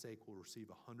my sake will receive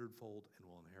 100-fold and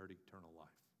will inherit eternal life.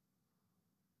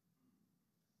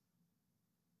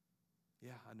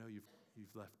 Yeah, I know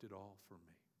you've left it all for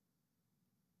me.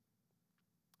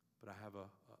 But I have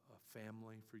a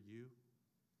family for you,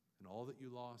 and all that you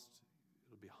lost,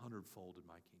 it'll be 100-fold in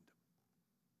my kingdom.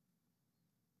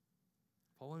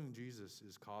 Following Jesus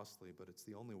is costly, but it's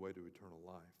the only way to eternal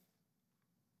life.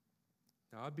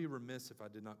 Now, I'd be remiss if I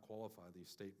did not qualify these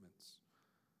statements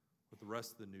with the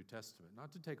rest of the New Testament.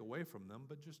 Not to take away from them,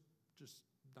 but just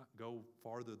not go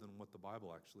farther than what the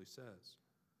Bible actually says.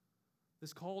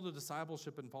 This call to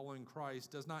discipleship and following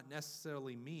Christ does not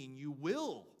necessarily mean you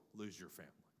will lose your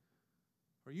family.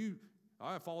 Or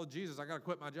I followed Jesus, I got to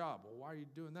quit my job. Well, why are you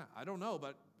doing that? I don't know,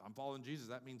 but I'm following Jesus.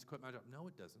 That means quit my job. No,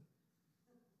 it doesn't.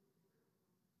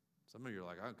 Some of you are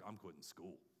like, I'm quitting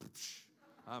school.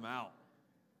 I'm out.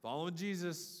 Following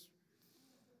Jesus.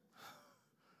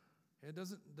 It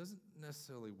doesn't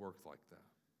necessarily work like that.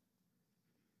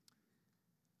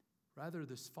 Rather,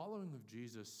 this following of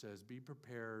Jesus says, be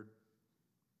prepared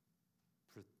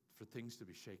for things to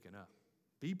be shaken up.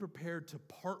 Be prepared to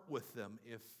part with them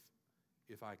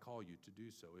if I call you to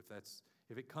do so.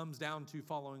 If it comes down to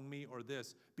following me or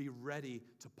this, be ready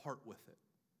to part with it.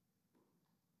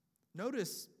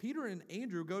 Notice Peter and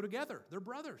Andrew go together. They're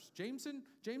brothers. James and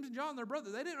John, they're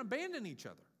brothers. They didn't abandon each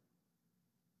other.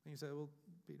 And you say, well,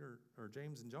 Peter or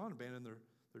James and John abandoned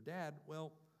their dad.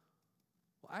 Well,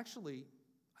 actually,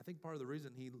 I think part of the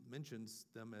reason he mentions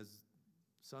them as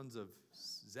sons of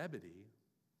Zebedee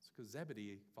is because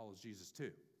Zebedee follows Jesus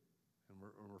too.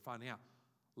 And we're finding out.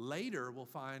 Later, we'll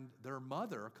find their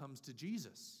mother comes to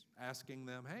Jesus asking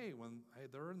them, hey,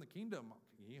 they're in the kingdom,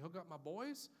 can you hook up my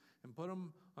boys and put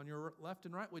them on your left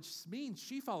and right? Which means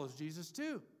she follows Jesus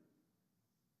too.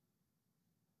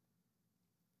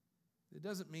 It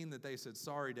doesn't mean that they said,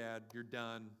 sorry, Dad, you're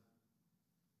done.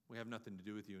 We have nothing to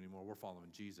do with you anymore. We're following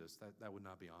Jesus. That would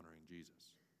not be honoring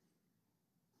Jesus.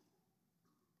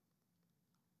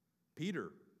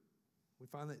 Peter, we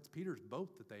find that it's Peter's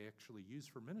boat that they actually use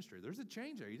for ministry. There's a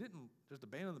change there. He didn't just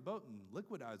abandon the boat and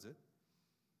liquidize it.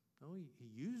 No, he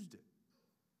used it.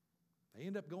 They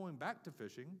end up going back to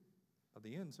fishing at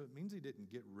the end, so it means he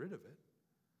didn't get rid of it.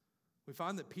 We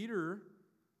find that Peter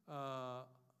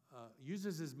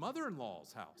uses his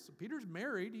mother-in-law's house. So Peter's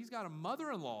married. He's got a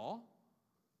mother-in-law.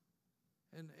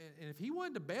 And if he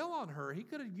wanted to bail on her, he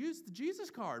could have used the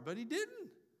Jesus card, but he didn't.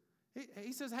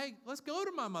 He says, hey, let's go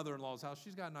to my mother-in-law's house.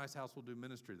 She's got a nice house. We'll do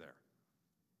ministry there.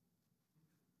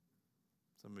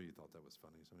 Some of you thought that was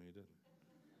funny. Some of you didn't.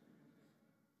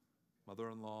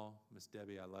 Mother-in-law, Miss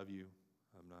Debbie, I love you.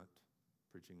 I'm not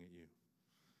preaching at you.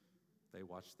 They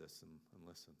watch this and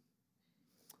listen.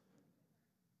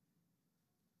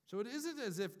 So it isn't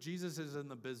as if Jesus is in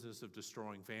the business of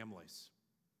destroying families.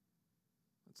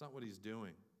 That's not what he's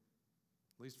doing,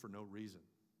 at least for no reason.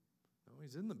 No,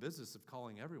 he's in the business of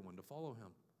calling everyone to follow him.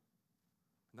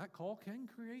 And that call can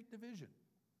create division.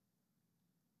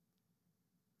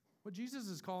 What Jesus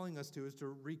is calling us to is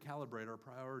to recalibrate our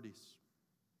priorities.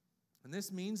 And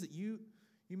this means that you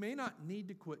may not need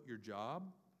to quit your job,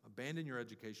 abandon your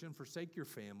education, forsake your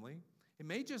family. It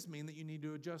may just mean that you need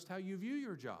to adjust how you view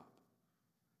your job,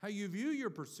 how you view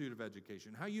your pursuit of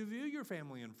education, how you view your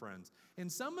family and friends.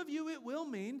 And some of you, it will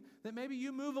mean that maybe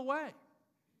you move away.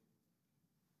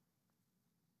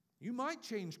 You might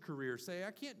change careers, say,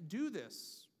 I can't do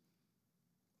this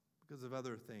because of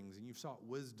other things, and you've sought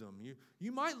wisdom.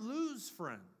 You might lose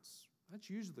friends. That's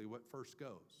usually what first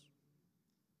goes.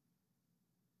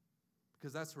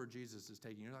 Because that's where Jesus is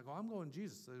taking you. You're like, well, I'm going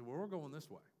Jesus. Well, we're going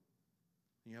this way.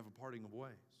 And you have a parting of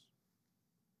ways.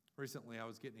 Recently, I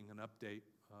was getting an update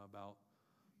about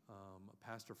a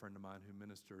pastor friend of mine who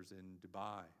ministers in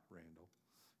Dubai, Randall.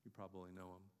 You probably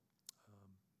know him.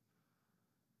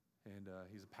 And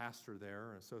he's a pastor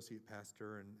there, an associate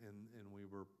pastor, and we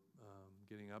were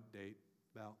getting an update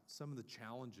about some of the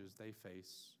challenges they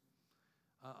face.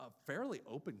 A fairly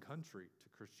open country to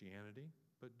Christianity,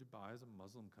 but Dubai is a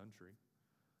Muslim country.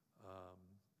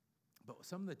 But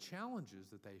some of the challenges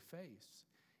that they face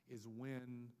is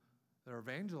when they're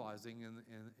evangelizing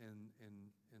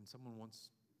and someone wants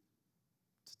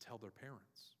to tell their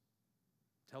parents,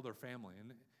 tell their family.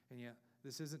 And yet,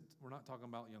 we're not talking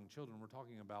about young children. We're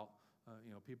talking about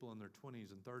people in their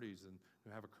 20s and 30s and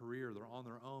who have a career. They're on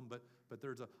their own. But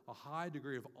there's a high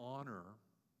degree of honor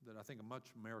that I think a much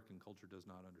American culture does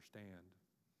not understand.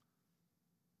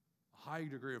 A high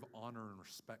degree of honor and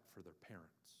respect for their parents.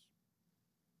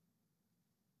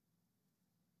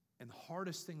 And the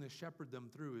hardest thing to shepherd them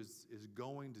through is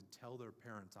going to tell their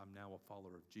parents, I'm now a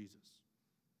follower of Jesus.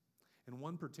 In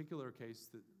one particular case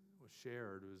that was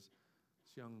shared was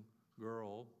this young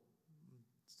girl,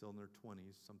 still in their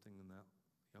 20s, something in that,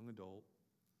 young adult,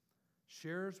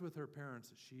 shares with her parents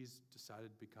that she's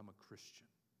decided to become a Christian.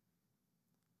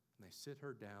 And they sit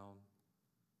her down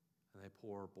and they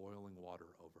pour boiling water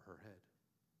over her head.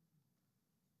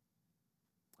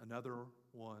 Another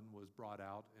one was brought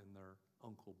out and their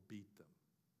uncle beat them.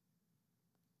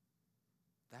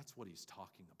 That's what he's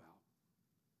talking about.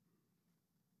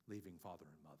 Leaving father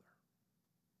and mother.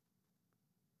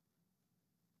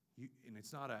 And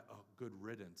it's not a good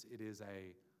riddance. It is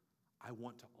I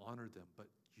want to honor them, but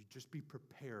you just be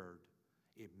prepared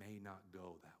it may not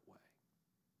go that way.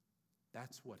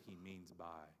 That's what he means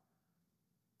by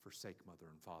forsake mother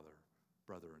and father,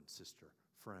 brother and sister,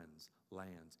 friends,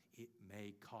 lands. It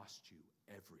may cost you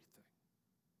everything.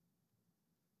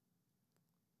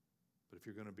 But if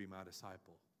you're going to be my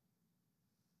disciple,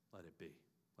 let it be.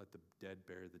 Let the dead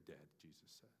bury the dead,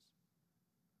 Jesus says.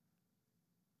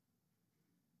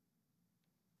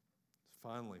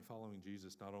 Finally, following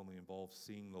Jesus not only involves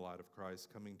seeing the light of Christ,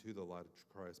 coming to the light of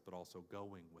Christ, but also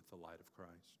going with the light of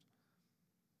Christ.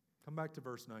 Come back to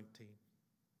verse 19.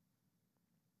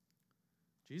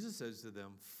 Jesus says to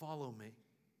them, follow me.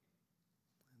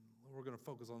 And we're going to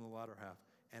focus on the latter half.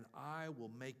 And I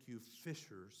will make you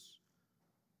fishers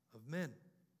of men.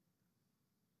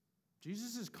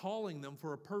 Jesus is calling them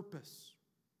for a purpose.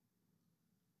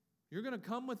 You're going to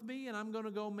come with me, and I'm going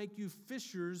to go make you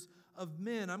fishers of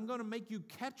men. I'm going to make you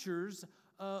catchers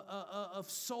of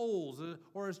souls,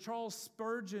 or as Charles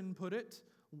Spurgeon put it,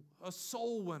 a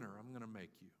soul winner I'm going to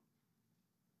make you.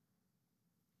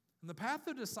 And the path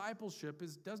of discipleship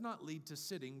does not lead to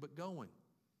sitting, but going.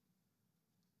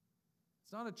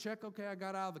 It's not a check, okay, I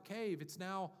got out of the cave. It's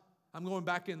now I'm going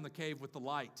back in the cave with the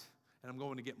light, and I'm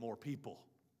going to get more people.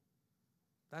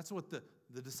 That's what the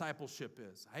discipleship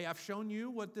is. Hey, I've shown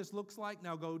you what this looks like.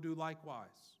 Now go do likewise.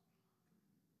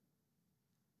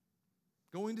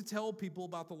 Going to tell people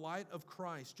about the light of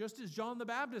Christ, just as John the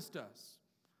Baptist does.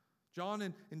 John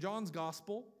in John's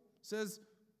gospel says,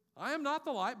 I am not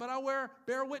the light, but I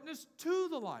bear witness to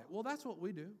the light. Well, that's what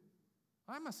we do.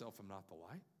 I myself am not the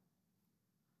light,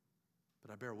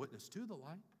 but I bear witness to the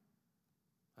light.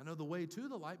 I know the way to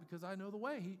the light because I know the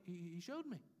way. He showed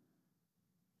me.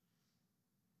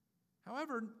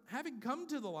 However, having come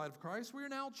to the light of Christ, we are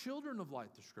now children of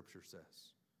light, the Scripture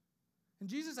says. And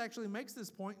Jesus actually makes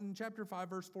this point in chapter 5,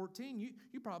 verse 14.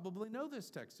 You probably know this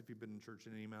text if you've been in church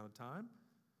any amount of time,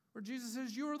 where Jesus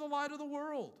says, you are the light of the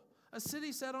world. A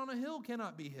city set on a hill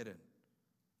cannot be hidden.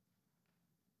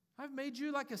 I've made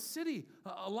you like a city,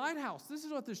 a lighthouse. This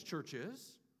is what this church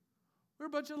is. We're a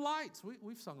bunch of lights.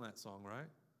 We've sung that song, right?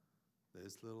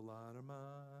 This little light of mine,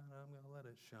 I'm going to let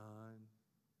it shine.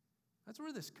 That's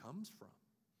where this comes from.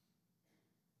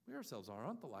 We ourselves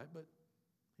aren't the light, but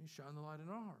He shines the light in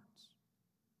our hearts.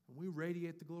 And we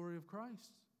radiate the glory of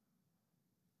Christ.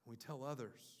 And we tell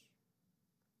others.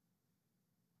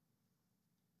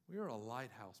 We are a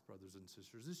lighthouse, brothers and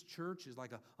sisters. This church is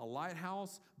like a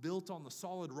lighthouse built on the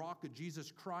solid rock of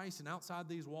Jesus Christ, and outside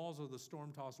these walls are the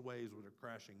storm-tossed waves that are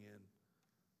crashing in.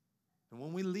 And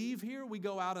when we leave here, we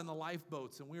go out in the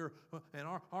lifeboats, and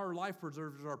our life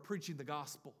preservers are preaching the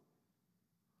gospel.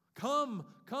 Come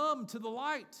to the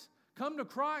light. Come to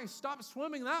Christ. Stop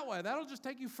swimming that way. That'll just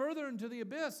take you further into the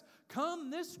abyss. Come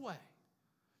this way.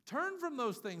 Turn from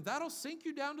those things. That'll sink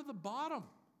you down to the bottom.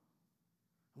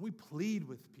 And we plead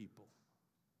with people.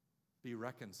 Be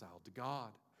reconciled to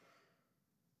God.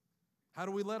 How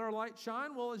do we let our light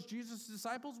shine? Well, as Jesus'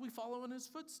 disciples, we follow in His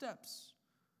footsteps.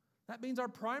 That means our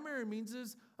primary means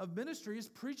of ministry is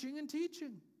preaching and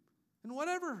teaching, in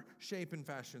whatever shape and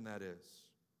fashion that is.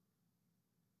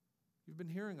 You've been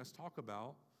hearing us talk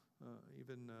about,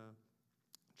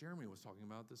 Jeremy was talking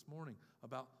about this morning,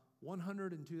 about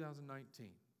 100 in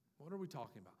 2019. What are we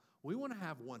talking about? We want to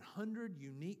have 100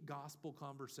 unique gospel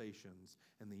conversations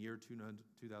in the year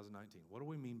 2019. What do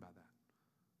we mean by that?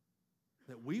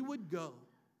 That we would go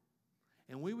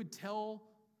and we would tell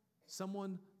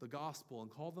someone the gospel and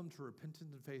call them to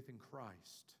repentance and faith in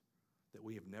Christ that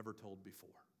we have never told before.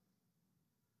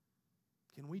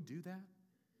 Can we do that?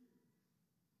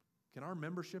 Can our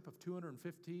membership of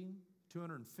 250,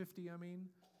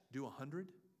 do 100?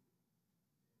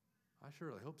 I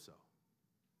surely hope so.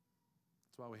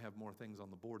 That's why we have more things on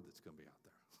the board that's going to be out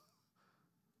there.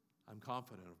 I'm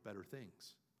confident of better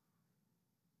things.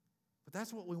 But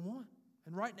that's what we want.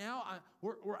 And right now,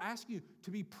 we're asking you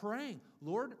to be praying,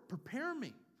 Lord, prepare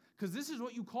me. Because this is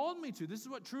what you called me to. This is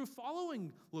what true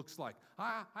following looks like.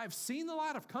 I've seen the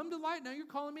light. I've come to light. Now you're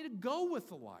calling me to go with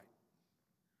the light.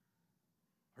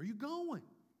 Are you going?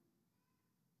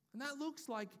 And that looks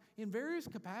like, in various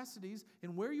capacities,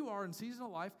 and where you are in season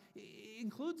of life, it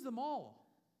includes them all.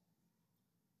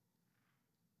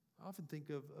 I often think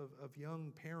of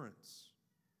young parents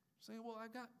saying, well,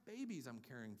 I've got babies I'm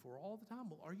caring for all the time.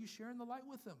 Well, are you sharing the light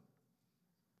with them?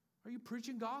 Are you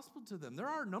preaching gospel to them? They're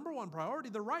our number one priority.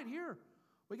 They're right here.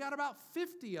 We got about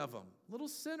 50 of them, little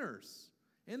sinners,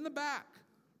 in the back,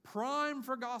 prime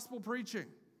for gospel preaching.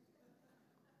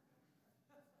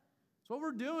 That's what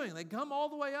we're doing. They come all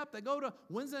the way up. They go to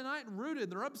Wednesday night and Rooted.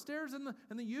 They're upstairs in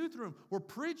the youth room. We're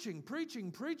preaching.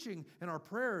 And our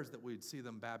prayer is that we'd see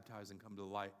them baptized and come to the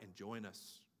light and join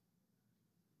us.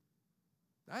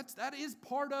 That is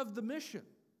part of the mission.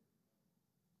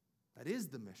 That is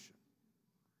the mission.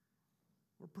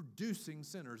 We're producing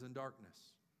sinners in darkness,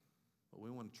 but we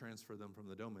want to transfer them from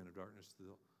the domain of darkness to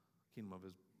the kingdom of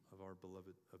the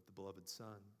beloved Son.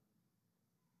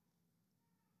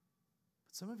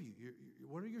 But some of you,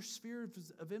 what are your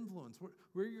spheres of influence?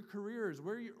 Where are your careers?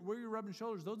 Where are you rubbing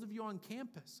shoulders? Those of you on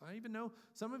campus, I even know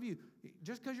some of you,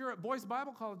 just because you're at Boyce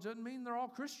Bible College doesn't mean they're all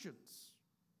Christians.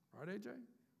 Right, AJ?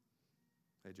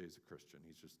 AJ's a Christian.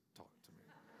 He's just talking to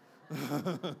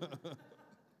me.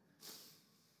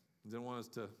 Didn't want us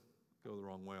to go the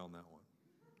wrong way on that one.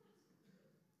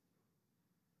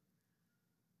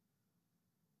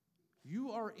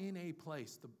 You are in a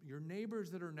place, your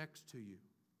neighbors that are next to you,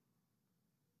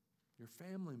 your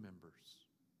family members,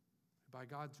 by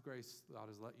God's grace, God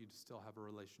has let you to still have a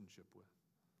relationship with.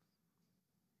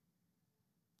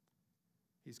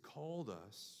 He's called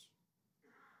us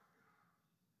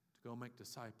to go make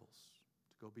disciples,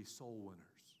 to go be soul winners,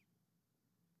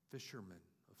 fishermen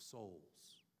of souls.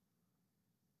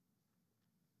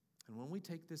 And when we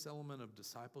take this element of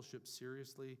discipleship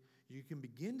seriously, you can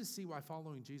begin to see why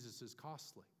following Jesus is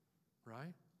costly,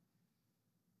 right?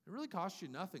 It really costs you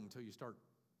nothing until you start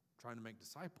trying to make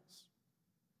disciples.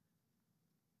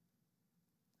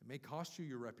 It may cost you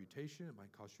your reputation. It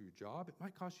might cost you your job. It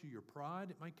might cost you your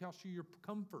pride. It might cost you your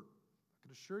comfort. I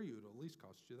can assure you it'll at least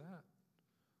cost you that.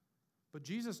 But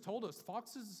Jesus told us,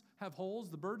 foxes have holes,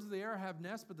 the birds of the air have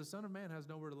nests, but the Son of Man has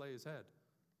nowhere to lay his head.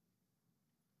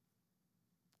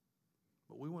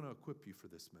 But we want to equip you for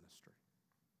this ministry.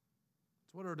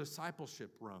 It's what our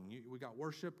discipleship rung. We got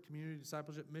worship, community,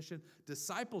 discipleship, mission.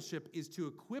 Discipleship is to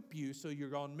equip you so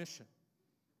you're on mission.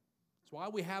 That's why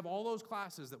we have all those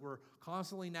classes that we're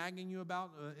constantly nagging you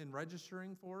about in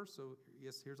registering for. So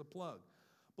yes, here's a plug.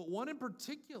 But one in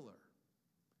particular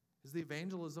is the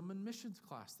evangelism and missions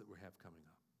class that we have coming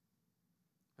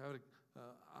up.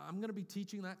 I'm going to be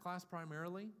teaching that class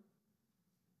primarily.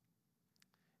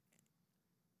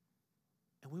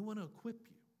 And we want to equip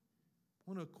you.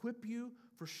 We want to equip you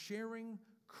for sharing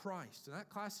Christ. And that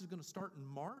class is going to start in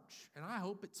March, and I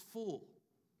hope it's full.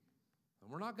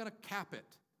 And we're not going to cap it.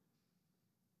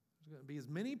 There's going to be as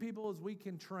many people as we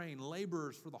can train,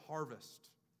 laborers for the harvest.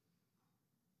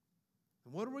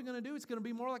 And what are we going to do? It's going to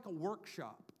be more like a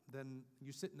workshop than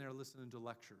you sitting there listening to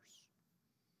lectures.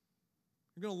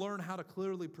 You're going to learn how to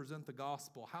clearly present the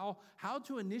gospel, how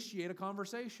to initiate a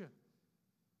conversation.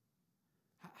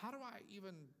 How do I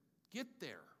even get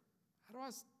there? How do I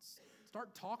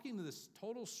start talking to this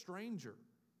total stranger?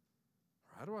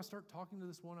 Or how do I start talking to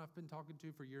this one I've been talking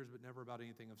to for years but never about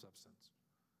anything of substance?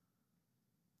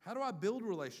 How do I build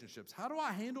relationships? How do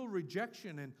I handle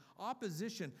rejection and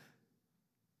opposition?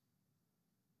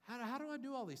 How do I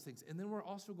do all these things? And then we're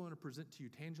also going to present to you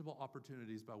tangible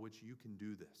opportunities by which you can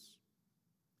do this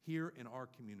here in our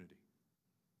community.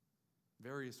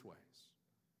 Various ways.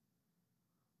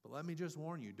 But let me just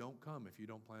warn you, don't come if you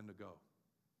don't plan to go.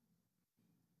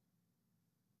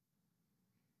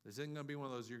 This isn't going to be one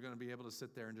of those you're going to be able to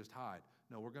sit there and just hide.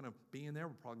 No, we're going to be in there.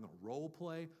 We're probably going to role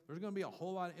play. There's going to be a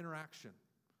whole lot of interaction.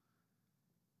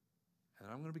 And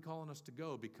I'm going to be calling us to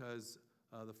go because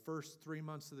the first 3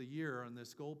 months of the year on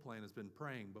this goal plan has been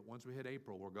praying. But once we hit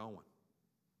April, we're going.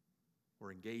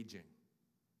 We're engaging.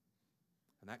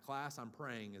 And that class I'm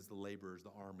praying is the laborers,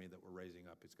 the army that we're raising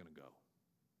up. It's going to go.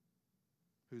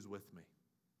 Who's with me?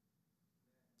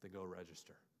 They go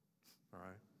register. All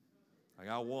right? I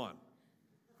got one.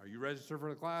 Are you registered for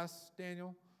the class,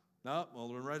 Daniel? No? Well,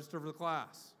 then register for the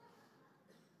class.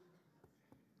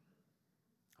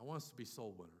 I want us to be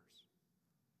soul winners.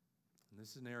 And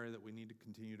this is an area that we need to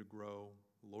continue to grow.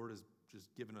 The Lord has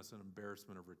just given us an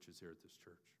embarrassment of riches here at this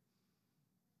church,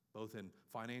 both in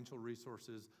financial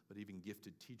resources, but even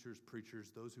gifted teachers,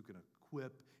 preachers, those who can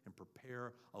equip and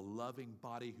prepare a loving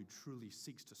body who truly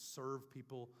seeks to serve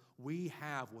people. We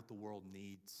have what the world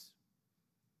needs.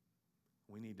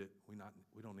 We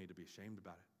don't need to be ashamed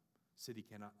about it. City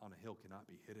on a hill cannot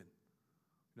be hidden.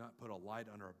 Do not put a light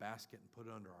under a basket and put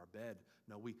it under our bed.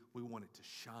 No, we want it to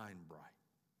shine bright.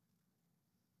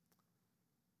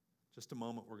 Just a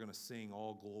moment, we're going to sing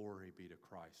All Glory Be to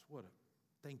Christ.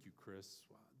 Thank you, Chris.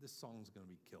 Wow, this song's going to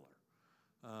be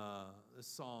killer. This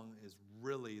song is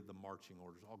really the marching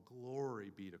orders. All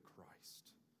glory be to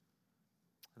Christ.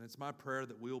 And it's my prayer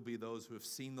that we'll be those who have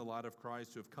seen the light of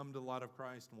Christ, who have come to the light of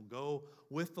Christ, and will go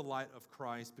with the light of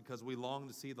Christ because we long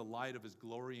to see the light of his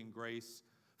glory and grace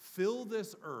fill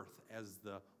this earth as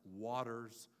the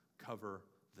waters cover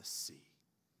the sea.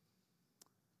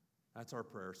 That's our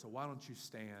prayer. So why don't you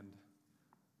stand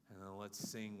and then let's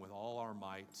sing with all our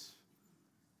might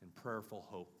in prayerful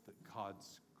hope that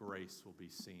God's grace will be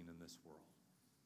seen in this world.